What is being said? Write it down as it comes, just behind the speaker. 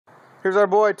Here's our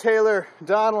boy Taylor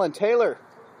Donlin. Taylor,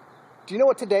 do you know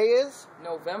what today is?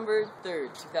 November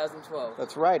 3rd, 2012.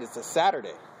 That's right, it's a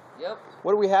Saturday. Yep.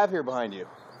 What do we have here behind you?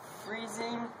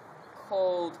 Freezing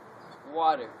cold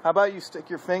water. How about you stick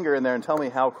your finger in there and tell me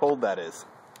how cold that is?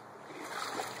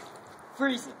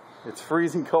 Freezing. It's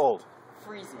freezing cold.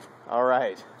 Freezing. All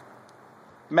right.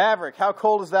 Maverick, how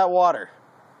cold is that water?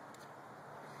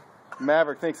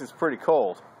 Maverick thinks it's pretty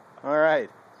cold. All right.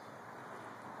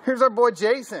 Here's our boy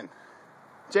Jason.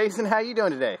 Jason, how you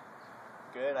doing today?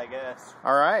 Good, I guess.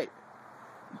 All right.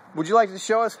 Would you like to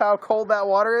show us how cold that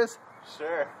water is?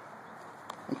 Sure.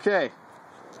 Okay.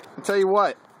 I'll tell you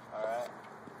what. All right.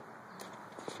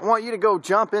 I want you to go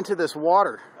jump into this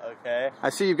water. Okay. I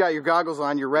see you've got your goggles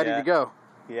on. You're ready to go.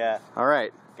 Yeah. All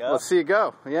right. Go. Let's see you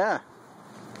go. Yeah.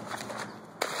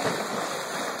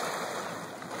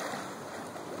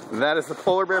 That is the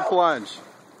polar bear plunge.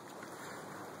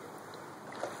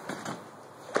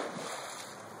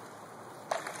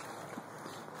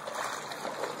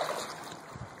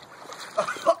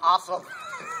 Awesome.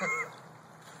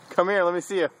 Come here, let me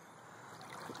see you.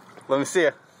 Let me see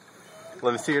you.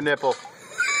 Let me see your nipple.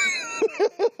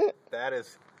 That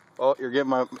is. Oh, you're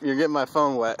getting my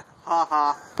phone wet. Ha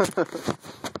ha.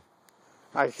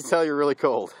 I can tell you're really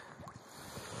cold.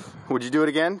 Would you do it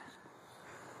again?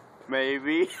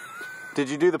 Maybe. Did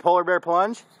you do the polar bear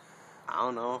plunge? I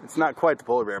don't know. It's not quite the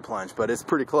polar bear plunge, but it's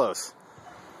pretty close.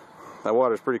 That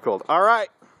water's pretty cold. All right.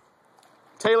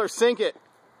 Taylor, sink it.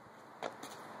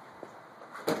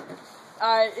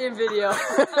 Alright, in video.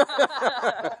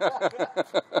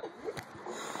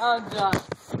 I'm done.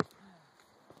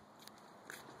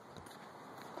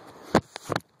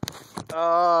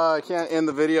 I can't end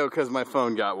the video because my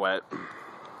phone got wet.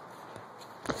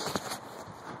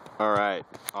 All right,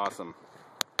 awesome.